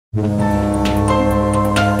I'll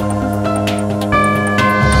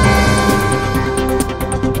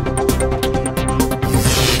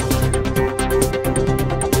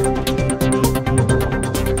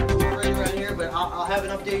have an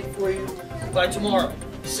update for you by tomorrow.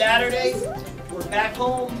 Saturday, we're back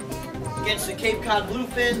home against the Cape Cod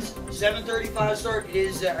Bluefins. 7:35 start. It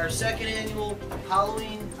is our second annual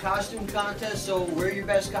Halloween costume contest, so wear your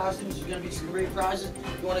best costumes. There's going to be some great prizes.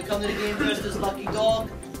 If you want to come to the game dressed as Lucky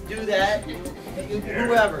Dog, do that.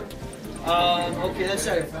 Whoever. Okay, that's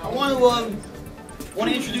it. I want to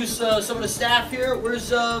introduce some of the staff here. Where's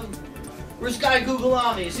Guy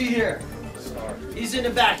Gugalami? Is he here? He's in the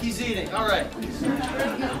back. He's eating. All right. He's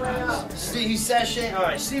sashaying. All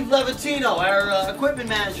right. Steve Levatino, our equipment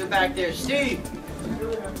manager back there. Steve.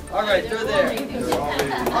 All right, they're there.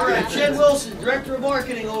 All right, Jen Wilson, director of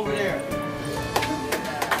marketing over there.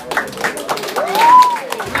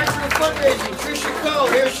 Director of fundraising, Trisha Coe.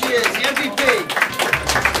 Here she is, the MVP.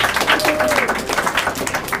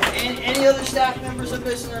 Any other staff members I'm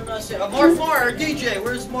missing? I'm not saying. Mark Marr, our DJ.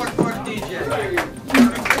 Where's Mark DJ?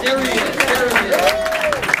 There he is.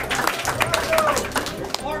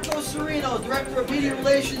 Marco Serino, Director of Media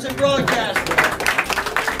Relations and Broadcasting.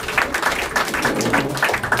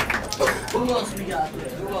 Who else we got there?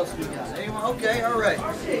 Anyone? Okay, all right.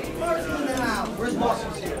 Where's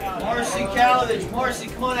Marcy? Marcy Kalovich. Marcy,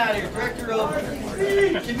 come on out here. Director of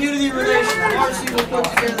Community Relations. Marcy will put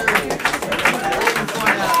together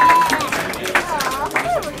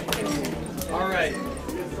all right.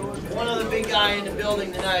 One other big guy in the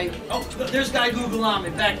building tonight. Oh, there's Guy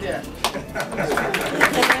Gugalami back there.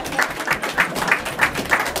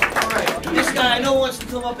 All right. This guy I know wants to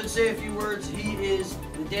come up and say a few words. He is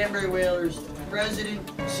the Danbury Whalers president,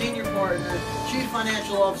 senior partner, chief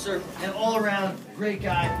financial officer, and all-around great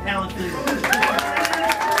guy, Alan Cleveland.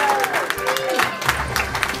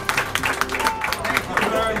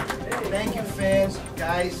 Thank you, fans.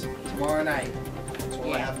 Guys, tomorrow night. That's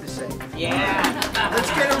all I have to say. Yeah.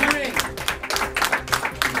 Let's get a ring.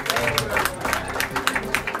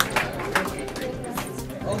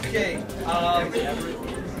 Okay.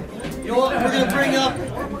 You know what? We're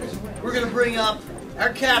gonna bring up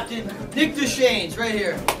our captain, Nick Deschaines, right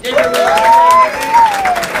here.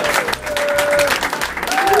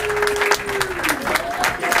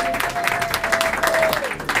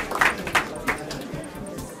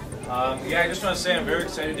 Yeah, I just want to say I'm very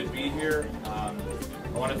excited to be here. I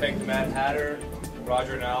want to thank the Mad Hatter,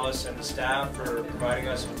 Roger and Alice, and the staff for providing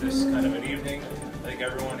us with this kind of an evening. I think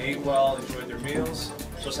everyone ate well, enjoyed their meals.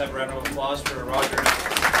 So let's have a round of applause for Roger and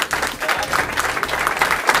staff.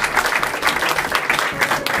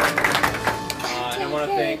 And I want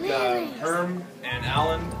to thank Herm and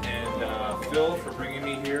Alan and Phil for bringing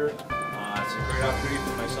me here. It's a great opportunity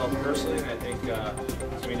for myself personally, and I think there's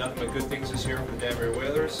going to be nothing but good things this year for the Danbury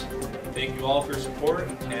Whalers. Thank you all for your support,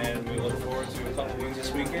 and we look forward to a couple wins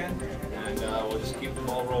this weekend, and we'll just keep the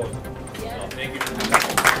ball rolling. So, thank you for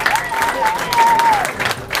listening.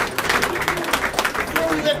 Before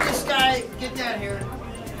we let this guy get down here,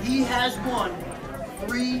 he has won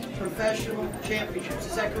 3 professional championships.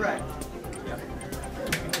 Is that correct? Yeah.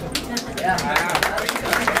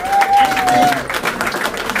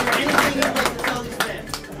 Anything you'd like to tell these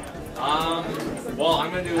fans? Well,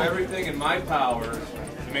 I'm going to do everything in my power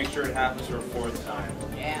to make sure it happens for a 4th time.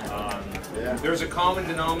 There's a common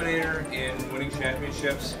denominator in winning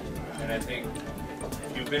championships, and I think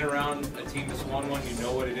if you've been around a team that's won one, you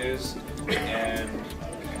know what it is. And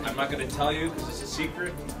I'm not going to tell you because it's a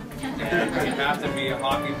secret. And you have to be a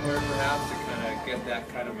hockey player perhaps to kind of get that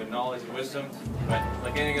kind of a knowledge and wisdom. But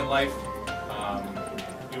like anything in life,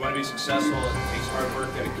 you want to be successful. It takes hard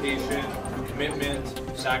work, dedication, commitment,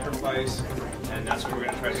 sacrifice, and that's what we're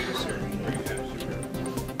going to try to do this year.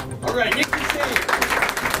 All right, Nick Deschaines.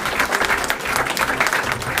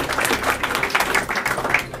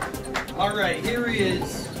 All right, here he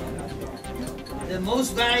is. The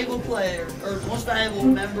most valuable player, or most valuable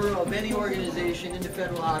member of any organization in the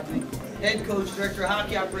Federal Hockey League, head coach, director of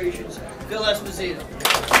hockey operations, Phil Esposito.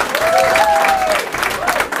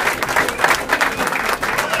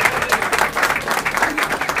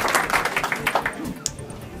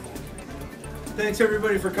 Thanks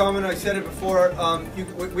everybody for coming. I said it before,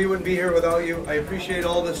 we wouldn't be here without you. I appreciate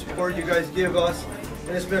all the support you guys give us,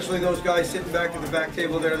 and especially those guys sitting back at the back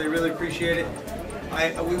table there. They really appreciate it.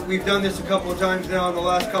 We've done this a couple of times now in the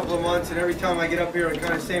last couple of months, and every time I get up here I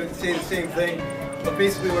kind of say the same thing. But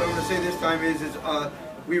basically what I'm going to say this time is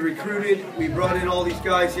We recruited, we brought in all these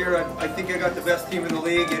guys here. I think I got the best team in the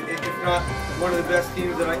league, if not one of the best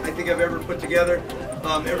teams that I think I've ever put together.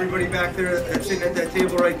 Everybody back there that's sitting at that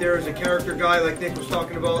table right there is a character guy like Nick was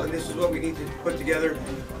talking about, and this is what we need to put together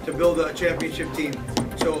to build a championship team.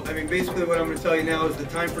 So, I mean, basically what I'm going to tell you now is the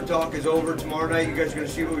time for talk is over. Tomorrow night you guys are going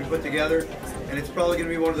to see what we put together, and it's probably going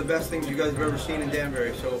to be one of the best things you guys have ever seen in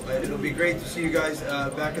Danbury. So it'll be great to see you guys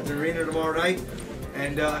back at the arena tomorrow night.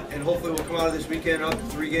 And hopefully we'll come out of this weekend up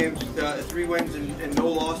 3 games, 3 wins and no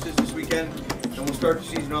losses this weekend, and we'll start the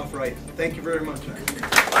season off right. Thank you very much.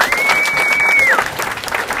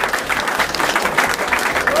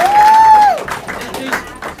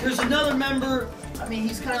 There's another member. I mean,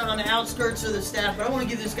 he's kind of on the outskirts of the staff, but I want to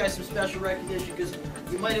give this guy some special recognition because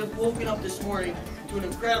you might have woken up this morning to an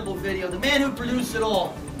incredible video. The man who produced it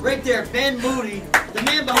all, right there, Ben Moody, the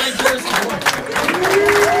man behind Jersey Boy.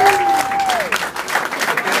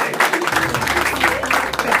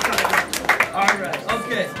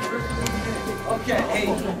 Okay, hey,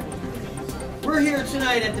 we're here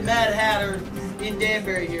tonight at the Mad Hatter in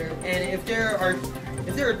Danbury here, and if there are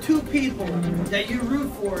 2 people that you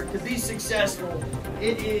root for to be successful,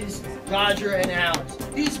 it is Roger and Alex.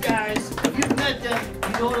 These guys, if you've met them,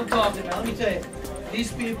 you know what I'm talking about. Let me tell you,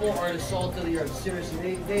 these people are the salt of the earth.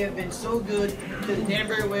 Seriously, they have been so good to the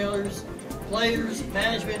Danbury Whalers, players,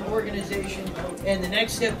 management, organization, and the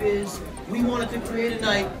next step is we wanted to create a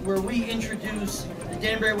night where we introduce the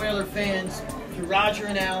Danbury Whaler fans to Roger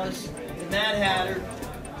and Alice, the Mad Hatter,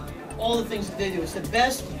 all the things that they do. It's the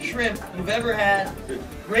best shrimp you've ever had.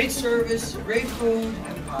 Great service, great food.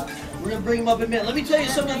 We're going to bring them up in a minute. Let me tell you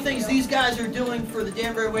some of the things these guys are doing for the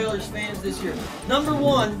Danbury Whalers fans this year. Number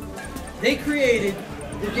 1, they created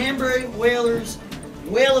the Danbury Whalers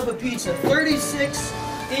Whale of a Pizza. 36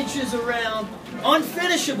 inches around,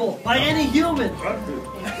 unfinishable by any human.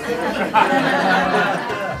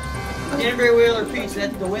 Danbury Whaler Pizza,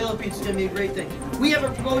 the Whaler Pizza is going to be a great thing. We have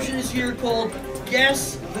a promotion this year called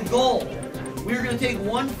Guess the Goal. We're going to take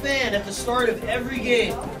 1 fan at the start of every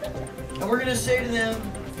game, and we're going to say to them,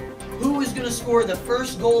 who is going to score the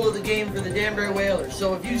first goal of the game for the Danbury Whalers?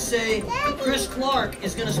 So if you say Chris Clark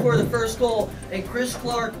is going to score the first goal, and Chris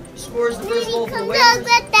Clark scores the first goal for the Whalers,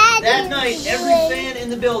 that night every fan in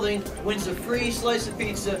the building wins a free slice of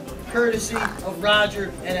pizza, courtesy of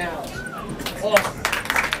Roger and Alice. Awesome.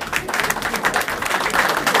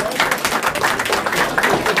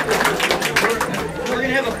 We're going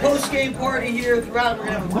to have a post-game party here throughout. We're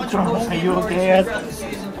going to have a bunch of post-game parties throughout the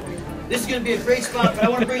season. This is going to be a great spot, but I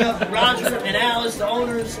want to bring up Roger and Alice, the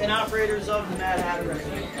owners and operators of the Mad Hatter right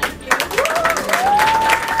here.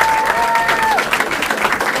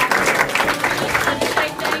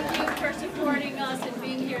 Thank you for supporting us and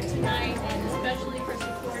being here tonight, and especially for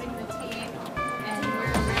supporting the team. And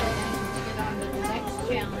we're really anxious to get on to the next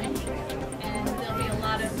challenge. And there'll be a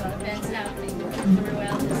lot of events happening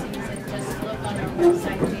throughout the season. Just look on our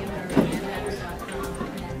website, danbury.com,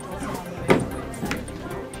 and also on the website.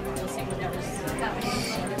 You'll see whatever's happening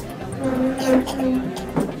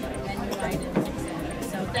menu items, etc.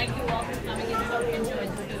 So thank you all for coming, and I hope you enjoyed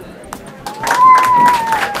the food.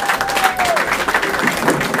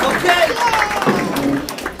 Okay,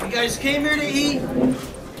 you guys came here to eat,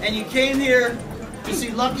 and you came here to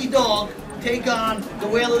see Lucky Dog take on the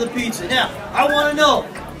Whale of the Pizza. Now, I want to know,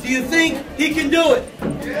 do you think he can do it?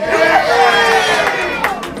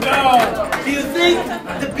 No. Do you think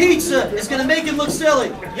the pizza is going to make him look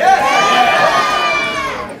silly? Yes.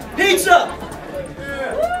 Pizza.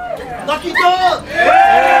 Yeah. Lucky Dog.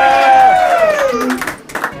 Yeah.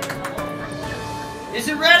 Is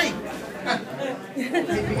it ready?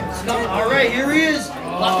 It's coming. All right, here he is.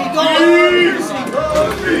 Lucky Dog.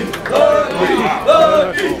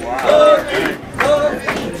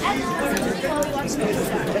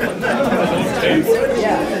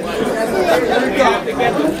 You have to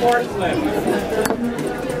get the forklift.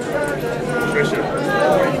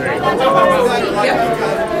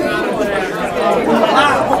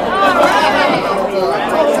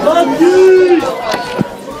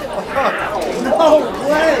 No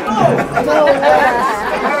way! No way!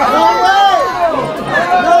 No way!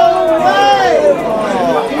 No way!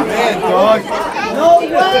 Man, dog. No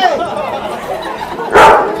way!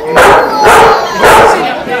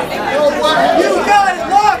 You got it,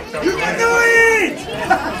 look! You can do it!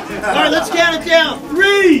 All right, let's count it down.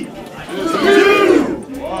 3, 2,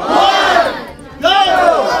 1, go!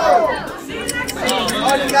 See you next week.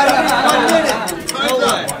 Oh, you got 1 minute. No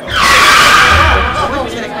way.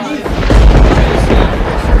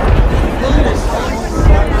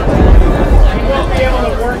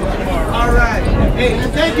 All right. Hey,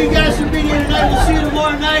 thank you guys for being here tonight. We'll see you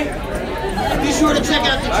tomorrow night. Be sure to check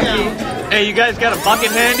out the channel. Hey, you guys got a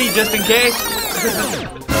bucket handy just in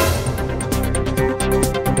case?